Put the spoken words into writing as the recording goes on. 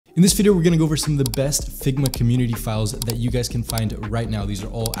In this video, we're gonna go over some of the best Figma community files that you guys can find right now. These are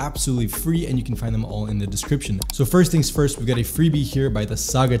all absolutely free and you can find them all in the description. So first things first, we've got a freebie here by the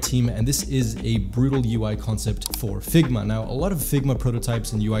Saga team, and this is a brutal UI concept for Figma. Now, a lot of Figma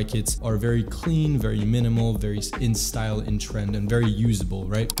prototypes and UI kits are very clean, very minimal, very in style, in trend, and very usable,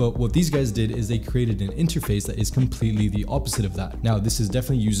 right? But what these guys did is they created an interface that is completely the opposite of that. Now, this is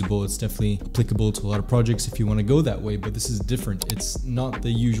definitely usable. It's definitely applicable to a lot of projects if you want to go that way, but this is different. It's not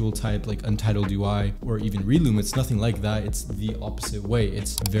the usual type like Untitled UI or even Reloom. It's nothing like that. It's the opposite way.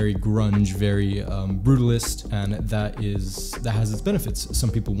 It's very grunge, very brutalist, and that has its benefits. Some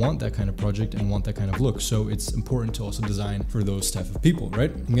people want that kind of project and want that kind of look, so it's important to also design for those type of people,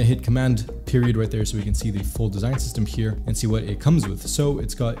 right? I'm gonna hit Command period right there so we can see the full design system here and see what it comes with. So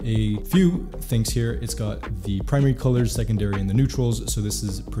it's got a few things here. It's got the primary colors, secondary, and the neutrals. So this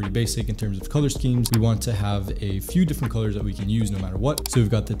is pretty basic in terms of color schemes. We want to have a few different colors that we can use no matter what. So we've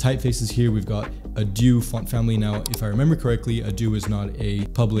got the typefaces here. We've got a Do font family. Now, if I remember correctly, a Do is not a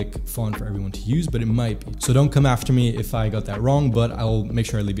public font for everyone to use, but it might be. So don't come after me if I got that wrong, but I'll make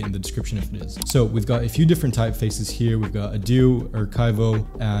sure I leave it in the description if it is. So we've got a few different typefaces here. We've got a Do, Archivo,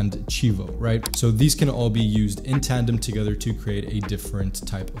 and Chivo, right? So these can all be used in tandem together to create a different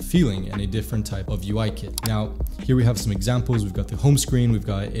type of feeling and a different type of UI kit. Now, here we have some examples. We've got the home screen, we've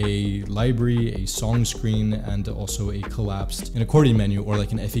got a library, a song screen, and also a collapsed an accordion menu or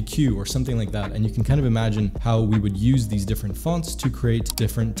like an FAQ or something like that. And you can kind of imagine how we would use these different fonts to create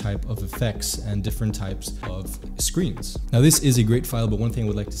different type of effects and different types of screens. Now, this is a great file, but one thing I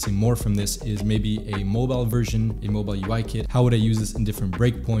would like to see more from this is maybe a mobile version, a mobile UI kit. How would I use this in different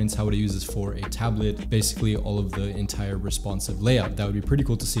breakpoints? How would I use this for a tablet? Basically all of the entire responsive layout. That would be pretty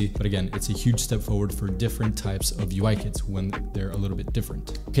cool to see. But again, it's a huge step forward for different types of UI kits when they're a little bit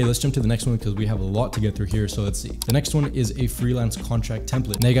different. Okay, let's jump to the next one because we have a lot to get through here. So let's see. The next one is a freelance contract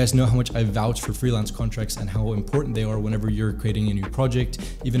template. Now, you guys know how much I vouch for freelance contracts and how important they are whenever you're creating a new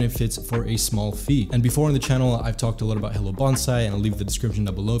project, even if it's for a small fee. And before on the channel, I've talked a lot about Hello Bonsai, and I'll leave the description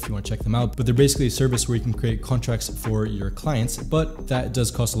down below if you want to check them out. But they're basically a service where you can create contracts for your clients, but that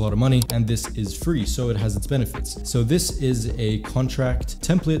does cost a lot of money, and this is free, so it has its benefits. So this is a contract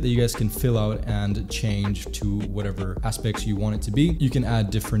template that you guys can fill out and change to whatever aspects you want it to be. You can add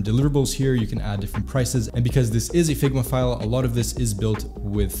different deliverables here, you can add different prices, and because this is a Figma file, a lot of this is built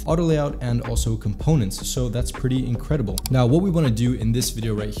with auto layout and also components, so that's pretty incredible. Now, what we want to do in this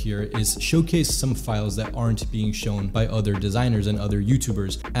video right here is showcase some files that aren't being shown by other designers and other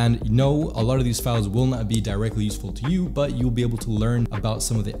YouTubers. And no, a lot of these files will not be directly useful to you, but you'll be able to learn about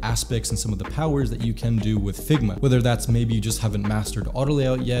some of the aspects and some of the powers that you can do with Figma. Whether that's maybe you just haven't mastered auto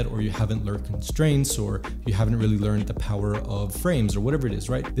layout yet, or you haven't learned constraints, or you haven't really learned the power of frames, or whatever it is,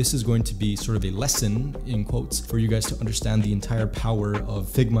 right? This is going to be sort of a lesson, in quotes, for you guys to understand the entire power of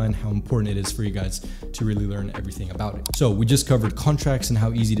Figma and how important it is for you guys to really learn everything about it. So we just covered contracts and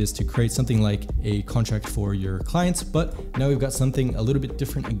how easy it is to create something like a contract for your clients, but now we've got something a little bit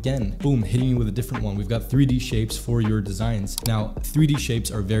different again. Boom, hitting you with a different one. We've got 3D shapes for your designs. Now, 3D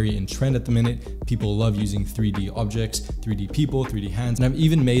shapes are very in trend at the minute. People love using 3D objects, 3D people, 3D hands, and I've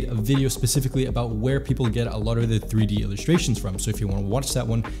even made a video specifically about where people get a lot of the 3D illustrations from. So if you want to watch that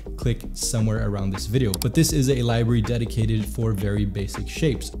one, click somewhere around this video. But this is a library dedicated for very basic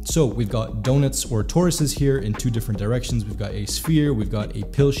shapes. So we've got donuts or toruses here in two different directions. We've got a sphere, we've got a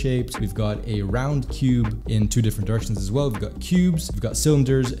pill shapes, we've got a round cube in two different directions as well. We've got cubes, we've got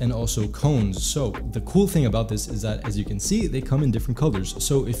cylinders, and also cones. So the cool thing about this is that, as you can see, they come in different colors.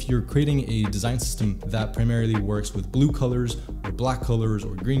 So if you're creating a design system that primarily works with blue colors or black colors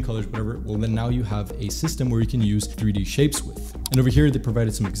or green colors, whatever, well, then now you have a system where you can use 3D shapes with. And over here, they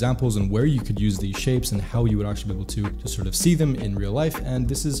provided some examples on where you could use these shapes and how you would actually be able to sort of see them in real life. And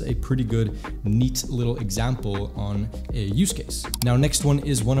this is a pretty good, neat little example on a use case. Now, next one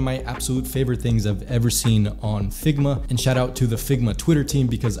is one of my absolute favorite things I've ever seen on Figma, and shout out to the Figma Twitter team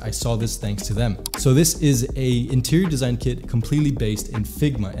because I saw this thanks to them. So this is a interior design kit completely based in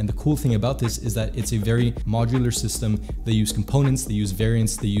Figma. And the cool thing about this is that it's a very modular system. They use components, they use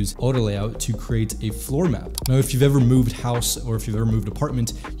variants, they use auto layout to create a floor map. Now, if you've ever moved house or if you've ever moved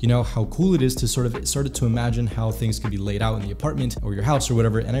apartment, you know how cool it is to sort of started to imagine how things could be laid out in the apartment or your house or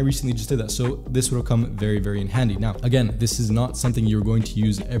whatever. And I recently just did that. So this will come very, very in handy. Now, again, this is not something you're going to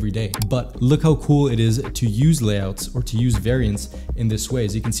use every day, but look how cool it is to use layouts or to use variants in this way.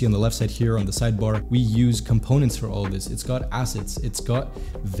 As you can see on the left side here on the sidebar, we use components for all of this. It's got assets, it's got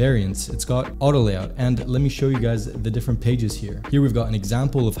variants, it's got auto layout. And let me show you guys the different pages here. Here we've got an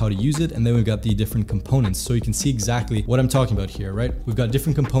example of how to use it, and then we've got the different components. So you can see exactly what I'm talking about here, right? We've got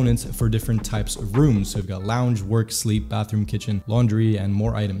different components for different types of rooms. So we've got lounge, work, sleep, bathroom, kitchen, laundry, and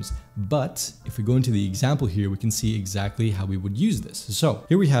more items. But if we go into the example here, we can see exactly how we would use this. So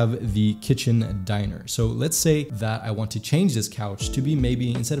here we have the kitchen diner. So let's say that I want to change this couch to be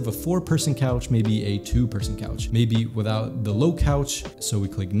maybe, instead of a 4-person couch, maybe a 2-person couch, maybe without the low couch. So we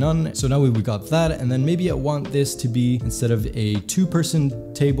click none. So now we've got that. And then maybe I want this to be, instead of a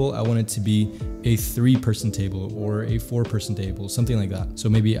 2-person table, I want it to be a 3-person table or a 4-person table, something like that. So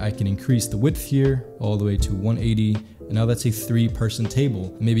maybe I can increase the width here all the way to 180. And now that's a 3-person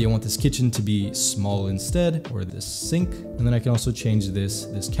table. Maybe I want this kitchen to be small instead, or this sink. And then I can also change this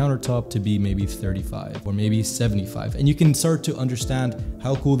countertop to be maybe 35 or maybe 75. And you can start to understand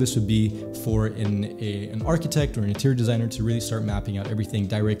how cool this would be for an architect or an interior designer to really start mapping out everything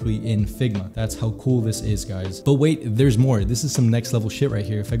directly in Figma. That's how cool this is, guys. But wait, there's more. This is some next level shit right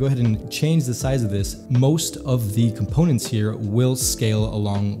here. If I go ahead and change the size of this, most of the components here will scale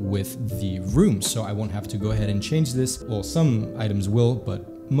along with the room. So I won't have to go ahead and change this. Well, some items will,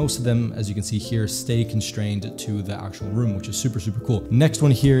 but most of them, as you can see here, stay constrained to the actual room, which is super, super cool. Next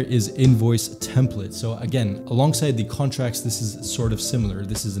one here is Invoice Template. So again, alongside the contracts, this is sort of similar.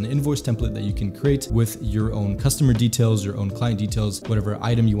 This is an invoice template that you can create with your own customer details, your own client details, whatever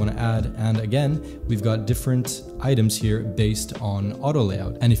item you want to add. And again, we've got different items here based on auto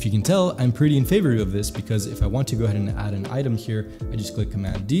layout. And if you can tell, I'm pretty in favor of this, because if I want to go ahead and add an item here, I just click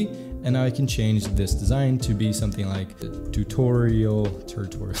Command D, and now I can change this design to be something like a tutorial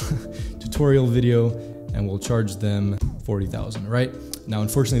video, and we'll charge them 40,000, right? Now,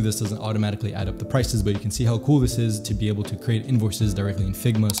 unfortunately, this doesn't automatically add up the prices, but you can see how cool this is to be able to create invoices directly in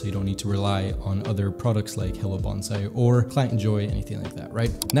Figma, so you don't need to rely on other products like Hello Bonsai or Client Enjoy, anything like that,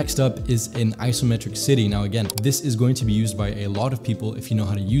 right? Next up is an Isometric City. Now, again, this is going to be used by a lot of people if you know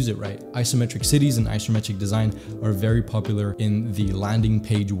how to use it right. Isometric cities and isometric design are very popular in the landing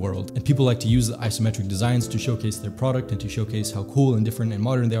page world, and people like to use the isometric designs to showcase their product and to showcase how cool and different and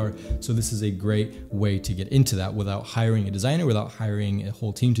modern they are. So this is a great way to get into that without hiring a designer, without hiring a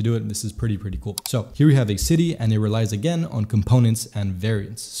whole team to do it. This is pretty cool. So here we have a city, and it relies again on components and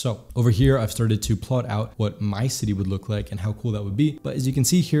variants. So over here, I've started to plot out what my city would look like and how cool that would be. But as you can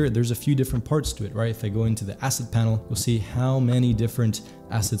see here, there's a few different parts to it, right? If I go into the asset panel, you'll see how many different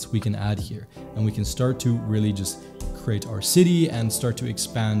assets we can add here. And we can start to really just create our city and start to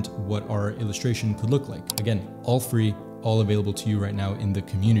expand what our illustration could look like. Again, all free, all available to you right now in the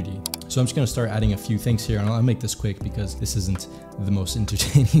community. So I'm just gonna start adding a few things here, and I'll make this quick because this isn't the most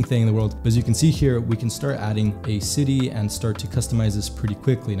entertaining thing in the world. But as you can see here, we can start adding a city and start to customize this pretty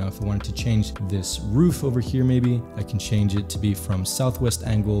quickly. Now, if I wanted to change this roof over here, maybe I can change it to be from southwest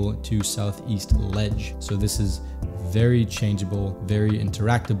angle to southeast ledge. So this is very changeable, very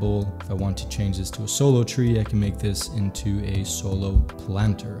interactable. If I want to change this to a solo tree, I can make this into a solo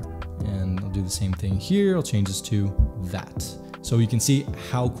planter. And I'll do the same thing here. I'll change this to that. So you can see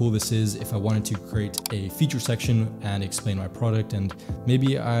how cool this is if I wanted to create a feature section and explain my product, and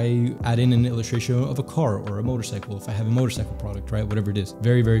maybe I add in an illustration of a car or a motorcycle if I have a motorcycle product, right? Whatever it is.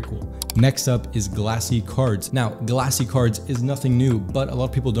 Very, very cool. Next up is Glassy Cards. Now, Glassy Cards is nothing new, but a lot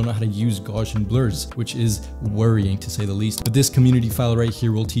of people don't know how to use Gaussian blurs, which is worrying to say the least. But this community file right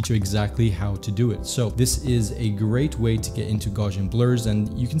here will teach you exactly how to do it. So this is a great way to get into Gaussian blurs,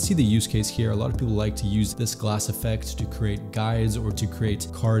 and you can see the use case here. A lot of people like to use this glass effect to create guides or to create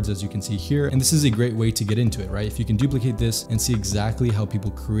cards, as you can see here. And this is a great way to get into it, right? If you can duplicate this and see exactly how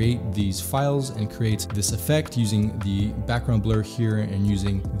people create these files and create this effect using the background blur here and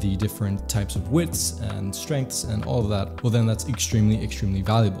using the different types of widths and strengths and all of that, well, then that's extremely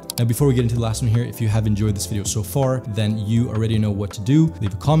valuable. Now, before we get into the last one here, if you have enjoyed this video so far, then you already know what to do.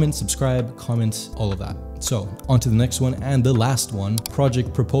 Leave a comment, subscribe, comment, all of that. So on to the next one and the last one,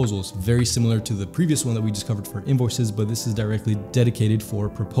 project proposals. Very similar to the previous one that we just covered for invoices, but this is directly dedicated for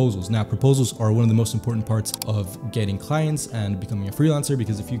proposals. Now, proposals are one of the most important parts of getting clients and becoming a freelancer,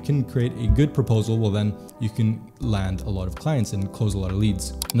 because if you can create a good proposal, well, then you can land a lot of clients and close a lot of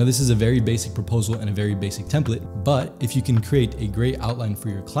leads. Now, this is a very basic proposal and a very basic template, but if you can create a great outline for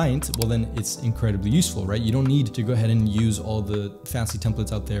your client, well, then it's incredibly useful, right? You don't need to go ahead and use all the fancy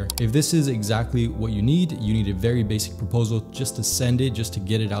templates out there. If this is exactly what you need, you need a very basic proposal just to send it, just to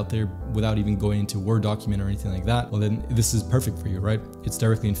get it out there without even going into Word document or anything like that, well then this is perfect for you, right? It's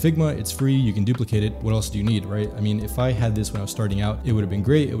directly in Figma, it's free, you can duplicate it. What else do you need, right? I mean, if I had this when I was starting out, it would have been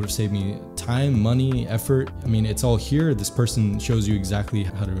great. It would have saved me time, money, effort. I mean, it's all here. This person shows you exactly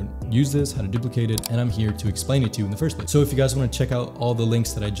how to use this, how to duplicate it, and I'm here to explain it to you in the first place. So if you guys want to check out all the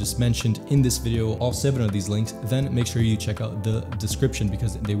links that I just mentioned in this video, all 7 of these links, then make sure you check out the description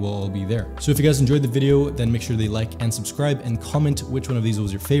because they will all be there. So if you guys enjoyed the video, then make sure they like and subscribe and comment which one of these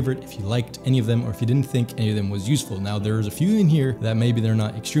was your favorite, if you liked any of them or if you didn't think any of them was useful. Now there's a few in here that maybe they're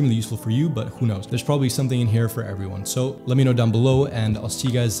not extremely useful for you, but who knows? There's probably something in here for everyone. So let me know down below and I'll see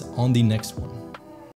you guys on the next one.